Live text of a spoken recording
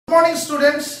Morning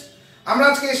students, আমরা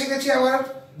আজকে এসে গেছি আবার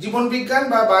জীবন বিজ্ঞান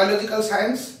বা বায়োলজিক্যাল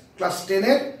সায়েন্স ক্লাস 10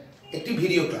 এর একটি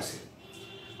ভিডিও ক্লাসে।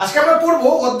 আজকে আমরা পড়ব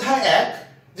অধ্যায় 1,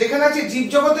 যেখানে আছে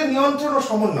জীবজগতের নিয়ন্ত্রণ ও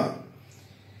সমন্বয়।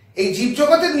 এই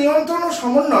জীবজগতের নিয়ন্ত্রণ ও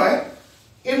সমন্বয়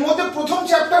এর মধ্যে প্রথম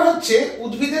চ্যাপ্টার হচ্ছে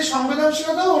উদ্ভিদের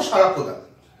সংবেদনশীলতা ও সাড়া প্রদান।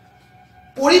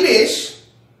 পরিবেশ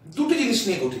দুটি জিনিস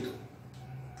নিয়ে গঠিত,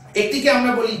 একটিকে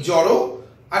আমরা বলি জড়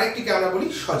আর একটিকে আমরা বলি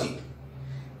সজীব।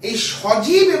 এই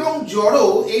সজীব এবং জড়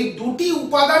এই দুটি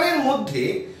উপাদানের মধ্যে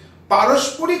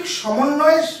পারস্পরিক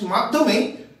সমন্বয়ের মাধ্যমে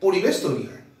পরিবেশ তৈরি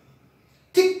হয়।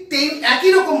 ঠিক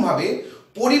একই রকম ভাবে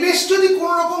পরিবেশ যদি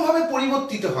কোনো রকম ভাবে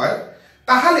পরিবর্তিত হয়,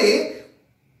 তাহলে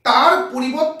তার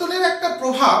পরিবর্তনের একটা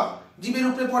প্রভাব জীবের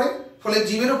উপরে পড়ে, ফলে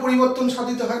জীবেরও পরিবর্তন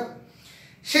সাধিত হয়।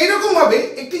 সেই রকম ভাবে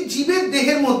একটি জীবের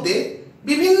দেহের মধ্যে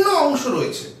বিভিন্ন অংশ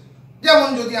রয়েছে। যেমন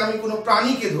যদি আমি কোনো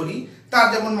প্রাণীকে ধরি, তার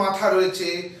যেমন মাথা রয়েছে,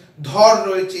 ধর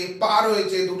রয়েছে, পা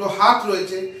রয়েছে, দুটো হাত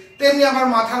রয়েছে, তেমনি আমার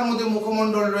মাথার মধ্যে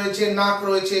মুখমণ্ডল রয়েছে, নাক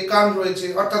রয়েছে, কান রয়েছে,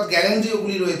 অর্থাৎ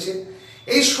জ্ঞানেন্দ্রিয়গুলি রয়েছে।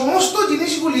 এই সমস্ত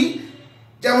জিনিসগুলি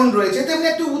যেমন রয়েছে, তেমনি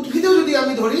একটি উদ্ভিদেও যদি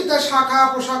আমি ধরি, তার শাখা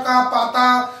প্রশাখা, পাতা,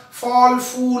 ফল,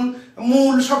 ফুল,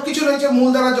 মূল সবকিছু রয়েছে। মূল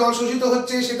দ্বারা জল শোষিত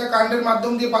হচ্ছে, সেটা কাণ্ডের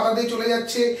মাধ্যম দিয়ে পাতা দিয়ে চলে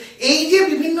যাচ্ছে। এই যে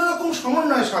বিভিন্ন রকম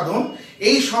সমন্বয় সাধন,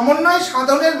 এই সমন্বয়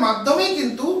সাধনের মাধ্যমেই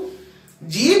কিন্তু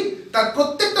জীব তার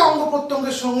প্রত্যেকটা অঙ্গ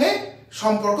প্রত্যঙ্গের সঙ্গে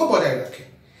সম্পর্ক বজায় রাখে।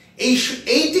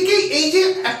 এইটিকেই এই যে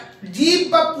জীব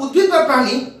বা উদ্ভিদ বা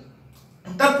প্রাণী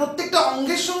তার প্রত্যেকটা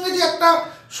অঙ্গের সঙ্গে যে একটা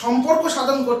সম্পর্ক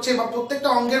সাধন করছে বা প্রত্যেকটা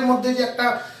অঙ্গের মধ্যে যে একটা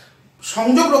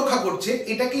সংযোগ রক্ষা করছে,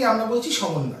 এটাকেই আমরা বলছি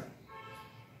সমন্বয়।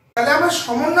 তাহলে আমরা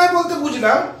সমন্বয় বলতে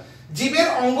বুঝলাম জীবের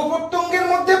অঙ্গ প্রত্যঙ্গের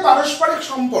মধ্যে পারস্পরিক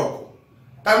সম্পর্ক।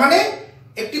 তার মানে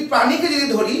একটি প্রাণীকে যদি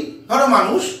ধরি, ধরো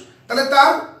মানুষ, তাহলে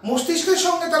তার মস্তিষ্কের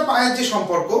সঙ্গে তার পায়ের যে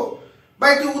সম্পর্ক, বা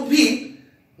একটি উদ্ভিদ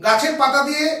গাছের পাতা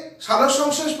দিয়ে সালোক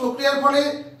সংশ্লেষ প্রক্রিয়ার ফলে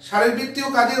শারীরবৃত্তীয়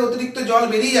কাজের অতিরিক্ত জল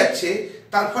বেরিয়ে যাচ্ছে,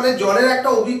 তার ফলে জলের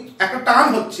একটা টান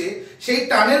হচ্ছে, সেই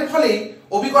টানের ফলেই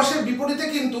অভিকর্ষের বিপরীতে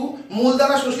কিন্তু মূল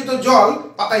দ্বারা শোষিত জল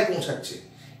পাতায় পৌঁছাচ্ছে।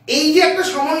 এই যে একটা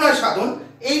সমন্বয় সাধন,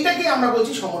 এইটাকে আমরা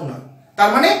বলছি সমন্বয়। তার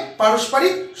মানে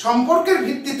পারস্পরিক সম্পর্কের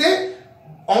ভিত্তিতে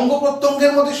অঙ্গ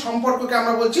প্রত্যঙ্গের মধ্যে সম্পর্ককে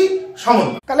আমরা বলছি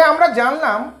সমন্বয়। তাহলে আমরা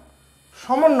জানলাম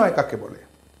সমন্বয় কাকে বলে।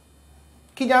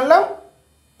 কি জানলাম?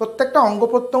 প্রত্যেকটা অঙ্গ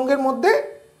প্রত্যঙ্গের মধ্যে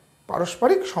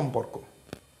পারস্পরিক সম্পর্ক।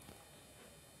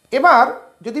 এবার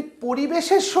যদি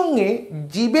পরিবেশের সঙ্গে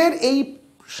জীবের এই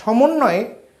সমন্বয়ে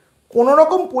কোনো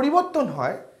রকম পরিবর্তন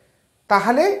হয়,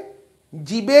 তাহলে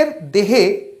জীবের দেহে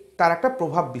তার একটা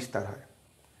প্রভাব বিস্তার হয়।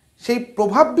 সেই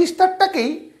প্রভাব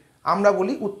বিস্তারটাকেই আমরা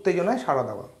বলি উত্তেজনায় সাড়া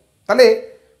দেওয়া। তাহলে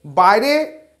বাইরে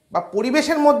বা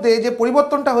পরিবেশের মধ্যে যে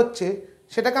পরিবর্তনটা হচ্ছে,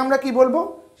 সেটাকে আমরা কি বলবো?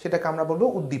 সেটাকে আমরা বলবো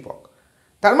উদ্দীপক।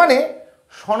 তার মানে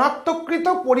শনাক্তকৃত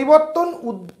পরিবর্তন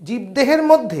জীবদেহের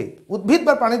মধ্যে, উদ্ভিদ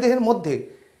বা প্রাণীদেহের মধ্যে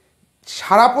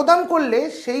সাড়া প্রদান করলে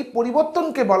সেই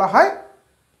পরিবর্তনকে বলা হয়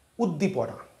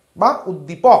উদ্দীপনা বা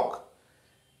উদ্দীপক।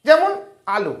 যেমন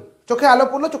আলো, চোখে আলো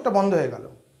পড়লো, চোখটা বন্ধ হয়ে গেল,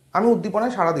 আমি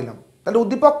উদ্দীপনায় সাড়া দিলাম, তাহলে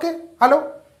উদ্দীপককে আলো।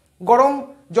 গরম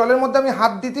জলের মধ্যে আমি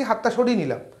হাত দিতে, হাতটা সরিয়ে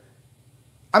নিলাম,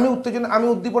 আমি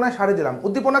উদ্দীপনায় সাড়া দিলাম।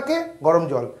 উদ্দীপনাকে গরম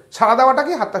জল, সাড়া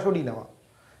দেওয়াটাকে হাতটা সরিয়ে নেওয়া।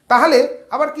 তাহলে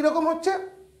আবার কীরকম হচ্ছে?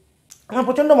 আমার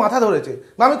প্রচণ্ড মাথা ধরেছে,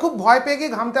 বা আমি খুব ভয় পেয়ে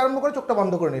গিয়ে ঘামতে আরম্ভ করে চোখটা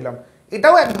বন্ধ করে নিলাম,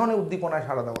 এটাও এক ধরনের উদ্দীপনায়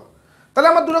সাড়া দেওয়া। তাহলে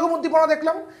আমরা দুরকম উদ্দীপনা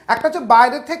দেখলাম। একটা হচ্ছে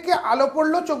বাইরে থেকে আলো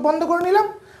পড়লো, চোখ বন্ধ করে নিলাম,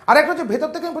 আর একটা হচ্ছে ভেতর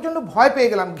থেকে আমি প্রচণ্ড ভয় পেয়ে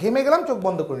গেলাম, ঘেমে গেলাম, চোখ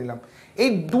বন্ধ করে নিলাম। এই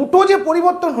দুটো যে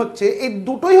পরিবর্তন হচ্ছে, এই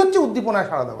দুটোই হচ্ছে উদ্দীপনায়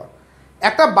সাড়া দেওয়া।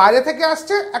 একটা বাইরে থেকে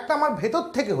আসছে, একটা আমার ভেতর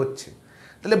থেকে হচ্ছে।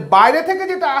 তাহলে বাইরে থেকে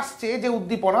যেটা আসছে যে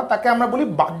উদ্দীপনা, তাকে আমরা বলি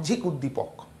বাহ্যিক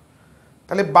উদ্দীপক।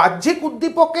 তাহলে বাহ্যিক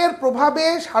উদ্দীপকের প্রভাবে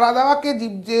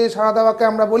সাড়া দেওয়াকে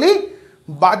আমরা বলি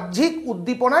বাহ্যিক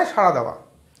উদ্দীপনায় সাড়া দেওয়া।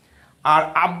 আর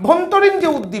আভ্যন্তরীণ যে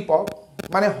উদ্দীপক,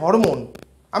 মানে হরমোন,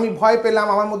 আমি ভয় পেলাম,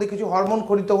 আমার মধ্যে কিছু হরমোন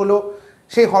খরিত হলো,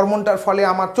 সেই হরমোনটার ফলে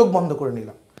আমার চোখ বন্ধ করে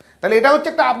নিলাম, তাহলে এটা হচ্ছে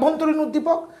একটা আভ্যন্তরীণ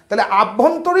উদ্দীপক। তাহলে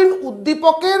আভ্যন্তরীণ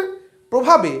উদ্দীপকের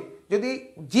প্রভাবে যদি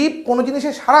জীব কোনো জিনিসে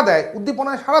সাড়া দেয়,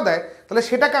 উদ্দীপনায় সাড়া দেয়, তাহলে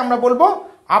সেটাকে আমরা বলবো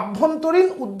আভ্যন্তরীণ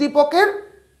উদ্দীপকের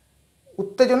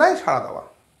উত্তেজনায় সাড়া দেওয়া।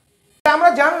 আমরা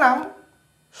জানলাম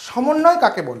সমন্বয়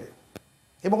কাকে বলে,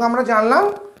 এবং আমরা জানলাম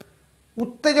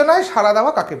উত্তেজনায় সাড়া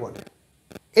দেওয়া কাকে বলে।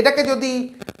 এটাকে যদি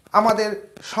আমাদের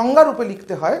সংজ্ঞারূপে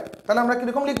লিখতে হয়, তাহলে আমরা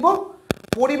কীরকম লিখব?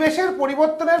 পরিবেশের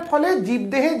পরিবর্তনের ফলে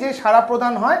জীবদেহে যে সাড়া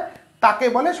প্রদান হয় তাকে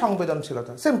বলে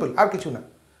সংবেদনশীলতা। সিম্পল, আর কিছু না।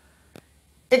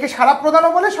 একে সাড়া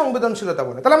প্রদানও বলে, সংবেদনশীলতা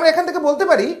বলে। তাহলে আমরা এখান থেকে বলতে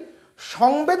পারি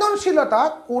সংবেদনশীলতা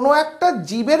কোনো একটা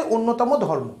জীবের অন্যতম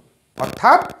ধর্ম।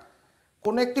 অর্থাৎ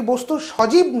কোনো একটি বস্তু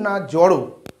সজীব না জড়,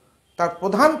 তার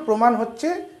প্রধান প্রমাণ হচ্ছে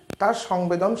তার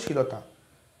সংবেদনশীলতা।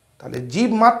 তাহলে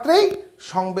জীব মাত্রেই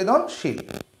সংবেদনশীল।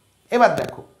 এবার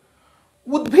দেখো,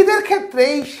 উদ্ভিদের ক্ষেত্রে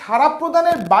এই সাড়া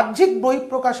প্রদানের বাহ্যিক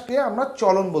বহিঃপ্রকাশকে আমরা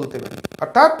চলন বলতে পারি।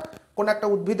 অর্থাৎ কোন একটা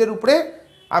উদ্ভিদের উপরে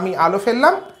আমি আলো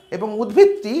ফেললাম এবং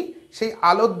উদ্ভিদটি সেই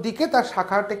আলোর দিকে তার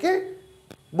শাখাটাকে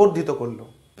বর্ধিত করলো,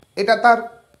 এটা তার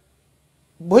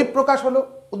বহিঃপ্রকাশ হলো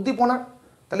উদ্দীপনা,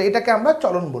 তাহলে এটাকে আমরা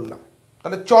চলন বললাম।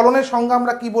 তাহলে চলনের সংজ্ঞা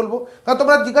আমরা কি বলবো? কারণ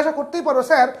তোমরা জিজ্ঞাসা করতেই পারো,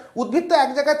 স্যার উদ্ভিদ তো এক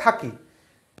জায়গায় থাকি,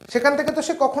 সেখান থেকে তো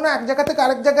সে কখনো এক জায়গা থেকে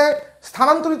আরেক জায়গায়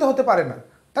স্থানান্তরিত হতে পারে না,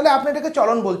 তাহলে আপনি এটাকে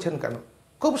চলন বলছেন কেন?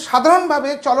 খুব সাধারণভাবে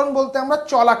চলন বলতে আমরা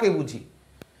চলাকে বুঝি,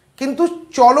 কিন্তু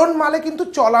চলন মানে কিন্তু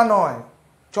চলা নয়।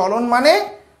 চলন মানে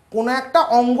কোনো একটা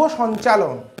অঙ্গ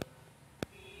সঞ্চালন।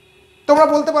 তোমরা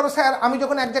বলতে পারো, স্যার আমি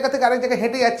যখন এক জায়গা থেকে আরেক জায়গায়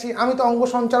হেঁটে যাচ্ছি, আমি তো অঙ্গ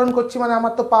সঞ্চালন করছি, মানে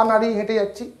আমার তো পা নাড়িয়ে হেঁটে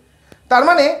যাচ্ছি। তার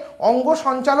মানে অঙ্গ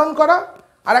সঞ্চালন করা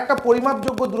আর একটা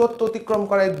পরিমাপযোগ্য দূরত্ব অতিক্রম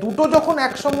করা, এই দুটো যখন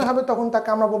একসঙ্গে হবে তখন তাকে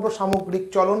আমরা বলবো সামগ্রিক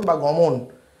চলন বা গমন।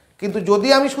 কিন্তু যদি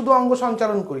আমি শুধু অঙ্গ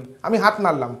সঞ্চালন করি, আমি হাত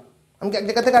নাড়লাম, আমি এক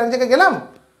জায়গা থেকে আরেক জায়গায় গেলাম,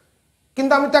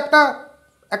 কিন্তু আমি তো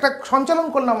একটা সঞ্চালন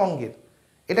করলাম অঙ্গের,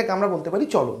 এটাকে আমরা বলতে পারি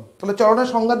চলন। তাহলে চলনের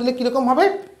সংজ্ঞা দিলে কীরকম হবে?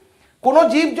 কোনো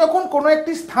জীব যখন কোনো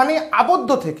একটি স্থানে আবদ্ধ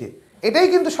থেকে, এটাই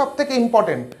কিন্তু সব থেকে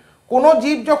ইম্পর্টেন্ট, কোনো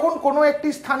জীব যখন কোনো একটি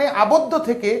স্থানে আবদ্ধ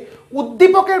থেকে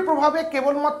উদ্দীপকের প্রভাবে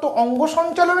কেবলমাত্র অঙ্গ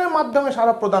সঞ্চালনের মাধ্যমে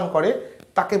সাড়া প্রদান করে,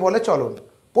 তাকে বলে চলন।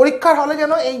 পরীক্ষার হলে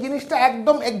যেন এই জিনিসটা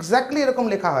একদম এক্স্যাক্টলি এরকম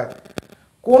লেখা হয়,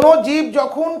 কোনো জীব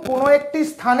যখন কোনো একটি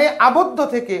স্থানে আবদ্ধ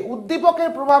থেকে উদ্দীপকের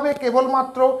প্রভাবে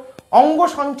কেবলমাত্র অঙ্গ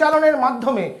সঞ্চালনের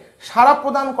মাধ্যমে সাড়া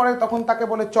প্রদান করে তখন তাকে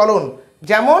বলে চলন।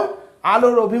 যেমন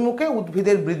আলোর অভিমুখে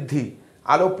উদ্ভিদের বৃদ্ধি,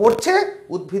 আলো পড়ছে,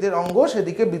 উদ্ভিদের অঙ্গ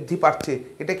সেদিকে বৃদ্ধি পাচ্ছে,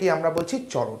 এটা কি আমরা বলছি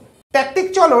চলন। ট্যাকটিক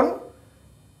চলন,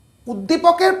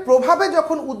 উদ্দীপকের প্রভাবে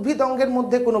যখন উদ্ভিদ অঙ্গের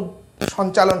মধ্যে কোনো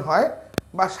সঞ্চালন হয়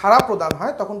বা সাড়া প্রদান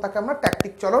হয় তখন তাকে আমরা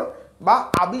ট্যাকটিক চলন বা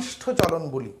আবিষ্ঠ চলন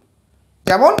বলি।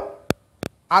 যেমন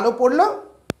আলো পড়লো,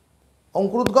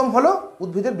 অঙ্কুরোদ্গম হলো,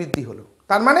 উদ্ভিদের বৃদ্ধি হলো,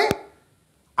 তার মানে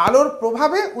আলোর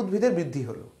প্রভাবে উদ্ভিদের বৃদ্ধি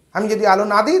হলো। আমি যদি আলো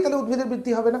না দিই তাহলে উদ্ভিদের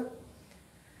বৃদ্ধি হবে না।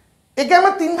 একে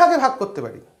আমরা তিন ভাগে ভাগ করতে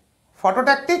পারি,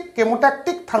 ফটোট্যাকটিক,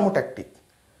 কেমোট্যাকটিক, থার্মোট্যাকটিক।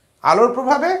 আলোর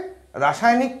প্রভাবে,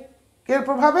 রাসায়নিকের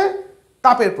প্রভাবে,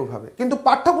 তাপের প্রভাবে। কিন্তু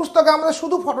পাঠ্যপুস্তকে আমাদের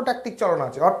শুধু ফটোট্যাকটিক চলন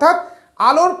আছে, অর্থাৎ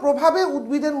আলোর প্রভাবে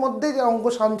উদ্ভিদের মধ্যে যে অঙ্গ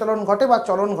সঞ্চালন ঘটে বা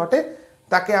চলন ঘটে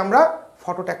তাকে আমরা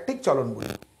ফটোট্যাকটিক চলন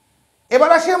বলি। এবার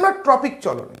আসি আমরা ট্রপিক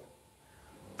চলনে।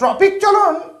 ট্রপিক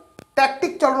চলন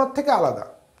ট্যাকটিক চলনের থেকে আলাদা।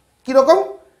 কীরকম?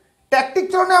 ট্যাকটিক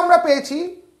চলনে আমরা পেয়েছি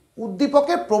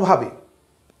উদ্দীপকের প্রভাবে,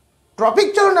 ট্রপিক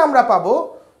চলনে আমরা পাবো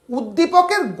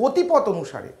উদ্দীপকের গতিপথ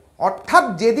অনুসারে, অর্থাৎ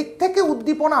যেদিক থেকে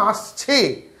উদ্দীপনা আসছে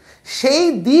সেই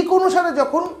দিক অনুসারে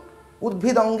যখন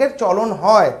উদ্ভিদ অঙ্গের চলন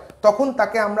হয় তখন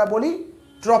তাকে আমরা বলি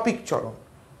ট্রপিক চলন।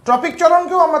 ট্রপিক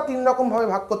চলনকেও আমরা তিন রকমভাবে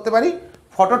ভাগ করতে পারি,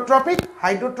 ফটোট্রপিক,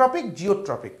 হাইড্রোট্রপিক,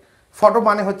 জিওট্রপিক। ফটো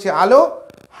মানে হচ্ছে আলো,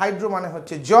 হাইড্রো মানে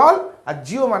হচ্ছে জল, আর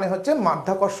জিও মানে হচ্ছে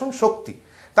মাধ্যাকর্ষণ শক্তি।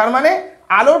 তার মানে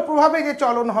আলোর প্রভাবে যে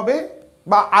চলন হবে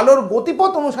বা আলোর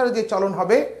গতিপথ অনুসারে যে চলন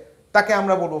হবে তাকে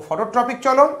আমরা বলবো ফটোট্রপিক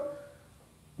চলন,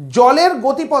 জলের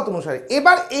গতিপথ অনুসারে।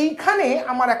 এবার এইখানে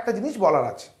আমার একটা জিনিস বলার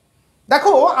আছে,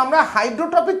 দেখো আমরা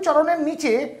হাইড্রোট্রপিক চলনের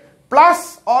নিচে প্লাস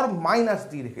অর মাইনাস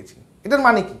দিয়ে রেখেছি। এটার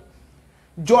মানে কি?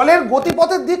 জলের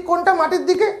গতিপথের দিক কোনটা? মাটির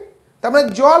দিকে। তার মানে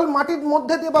জল মাটির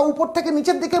মধ্যে দিয়ে বা উপর থেকে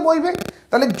নিচের দিকে বইবে,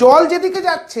 তাহলে জল যেদিকে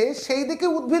যাচ্ছে সেই দিকে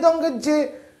উদ্ভিদ অঙ্গের যে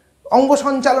অঙ্গ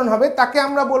সঞ্চালন হবে তাকে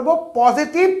আমরা বলবো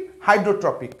পজিটিভ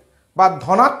হাইড্রোট্রপিক বা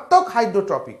ধনাত্মক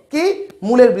হাইড্রোট্রপিক। কি?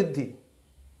 মূলের বৃদ্ধি,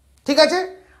 ঠিক আছে।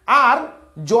 আর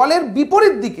জলের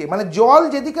বিপরীত দিকে, মানে জল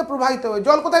যেদিকে প্রবাহিত হয়,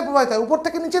 জল কোথায় প্রবাহিত হয়? উপর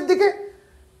থেকে নিচের দিকে।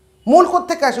 মূল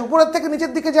কোত্থেকে আসে? উপরের থেকে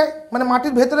নিচের দিকে যায়, মানে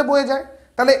মাটির ভেতরে বয়ে যায়।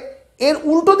 তাহলে এর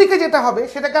উল্টো দিকে যেটা হবে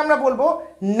সেটাকে আমরা বলবো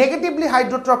নেগেটিভলি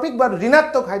হাইড্রোট্রপিক বা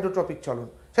ঋণাত্মক হাইড্রোট্রপিক চলন।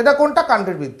 সেটা কোনটা?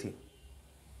 কাণ্ডের বৃদ্ধি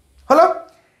হলো।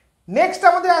 নেক্সট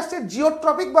আমাদের আসছে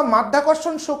জিওট্রপিক বা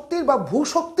মাধ্যাকর্ষণ শক্তির বা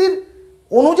ভূশক্তির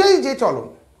অনুযায়ী যে চলন,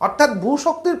 অর্থাৎ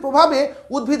ভূশক্তির প্রভাবে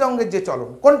উদ্ভিদ অঙ্গের যে চলন।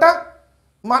 কোনটা?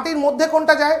 মাটির মধ্যে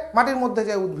কোনটা যায়? মাটির মধ্যে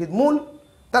যায় উদ্ভিদ মূল,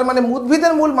 তার মানে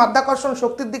উদ্ভিদের মূল মাধ্যাকর্ষণ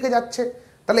শক্তির দিকে যাচ্ছে,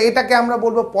 তাহলে এটাকে আমরা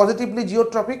বলবো পজিটিভলি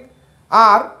জিওট্রপিক।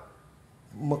 আর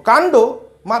কাণ্ড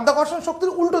মাধ্যাকর্ষণ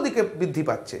শক্তির উল্টো দিকে বৃদ্ধি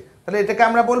পাচ্ছে, তাহলে এটাকে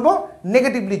আমরা বলবো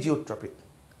নেগেটিভলি জিওট্রপিক।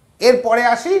 এরপরে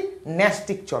আসি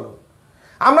ন্যাস্টিক চলন।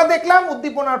 আমরা দেখলাম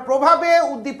উদ্দীপনার প্রভাবে,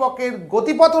 উদ্দীপকের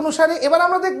গতিপথ অনুসারে। এবার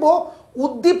আমরা দেখব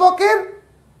উদ্দীপকের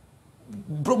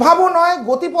প্রভাবও নয়,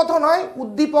 গতিপথও নয়,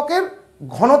 উদ্দীপকের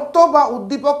ঘনত্ব বা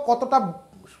উদ্দীপক কতটা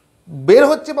বের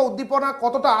হচ্ছে বা উদ্দীপনা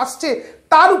কতটা আসছে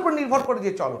তার উপর নির্ভর করে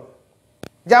যে চলন।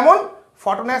 যেমন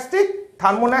ফটোন্যাস্টিক,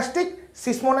 থার্মোন্যাস্টিক,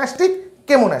 সিসমোন্যাস্টিক,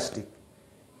 কেমোন্যাস্টিক।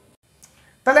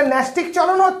 তাহলে ন্যাস্টিক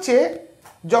চলন হচ্ছে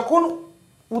যখন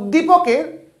উদ্দীপকের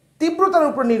তীব্রতার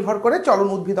উপর নির্ভর করে চলন,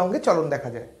 উদ্ভিদ অঙ্গে চলন দেখা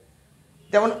যায়।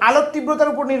 যেমন আলোর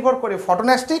তীব্রতার উপর নির্ভর করে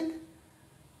ফটোন্যাস্টিক,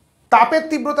 তাপের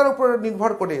তীব্রতার উপর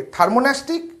নির্ভর করে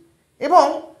থার্মোন্যাস্টিক, এবং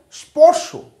স্পর্শ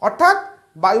অর্থাৎ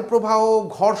বায়ু প্রবাহ,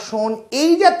 ঘর্ষণ,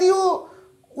 এই জাতীয়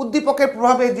উদ্দীপকের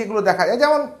প্রভাবে যেগুলো দেখা যায়,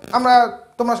 যেমন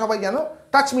তোমরা সবাই জানো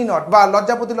টাচ মি নট বা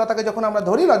লজ্জাপতিলতাকে যখন আমরা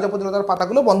ধরি, লজ্জাপতিলতার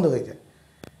পাতাগুলো বন্ধ হয়ে যায়।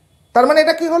 তার মানে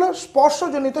এটা কি হলো?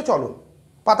 স্পর্শজনিত চলন,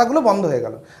 পাতাগুলো বন্ধ হয়ে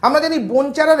গেল। আমরা জানি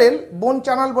বন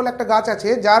চানাল বলে একটা গাছ আছে,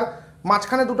 যার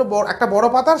মাঝখানে একটা বড়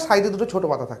পাতা, সাইডে দুটো ছোট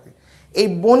পাতা থাকে। এই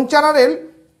বন চানালের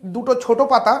দুটো ছোট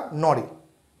পাতা নড়ে,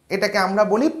 এটাকে আমরা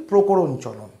বলি প্রকরণ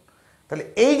চলন। তাহলে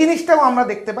এই জিনিসটাও আমরা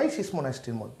দেখতে পাই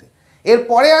সিসমোনাস্টির মধ্যে।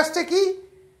 এরপরে আসছে কি?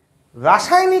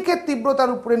 রাসায়নিকের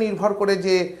তীব্রতার উপরে নির্ভর করে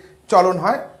যে চলন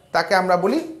হয় তাকে আমরা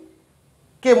বলি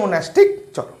কেমোন্যাস্টিক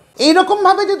চলন।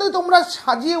 এইরকমভাবে যদি তোমরা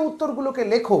সাজিয়ে উত্তরগুলোকে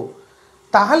লেখো,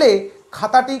 তাহলে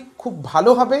খাতাটি খুব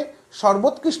ভালো হবে,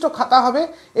 সর্বোৎকৃষ্ট খাতা হবে,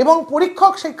 এবং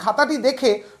পরীক্ষক সেই খাতাটি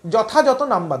দেখে যথাযথ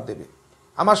নাম্বার দেবে।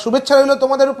 আমার শুভেচ্ছা রইল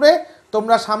তোমাদের উপরে।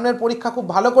 তোমরা সামনের পরীক্ষা খুব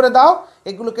ভালো করে দাও,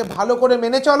 এগুলোকে ভালো করে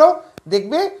মেনে চলো,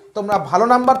 দেখবে তোমরা ভালো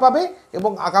নাম্বার পাবে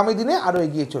এবং আগামী দিনে আরও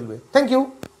এগিয়ে চলবে। Thank you.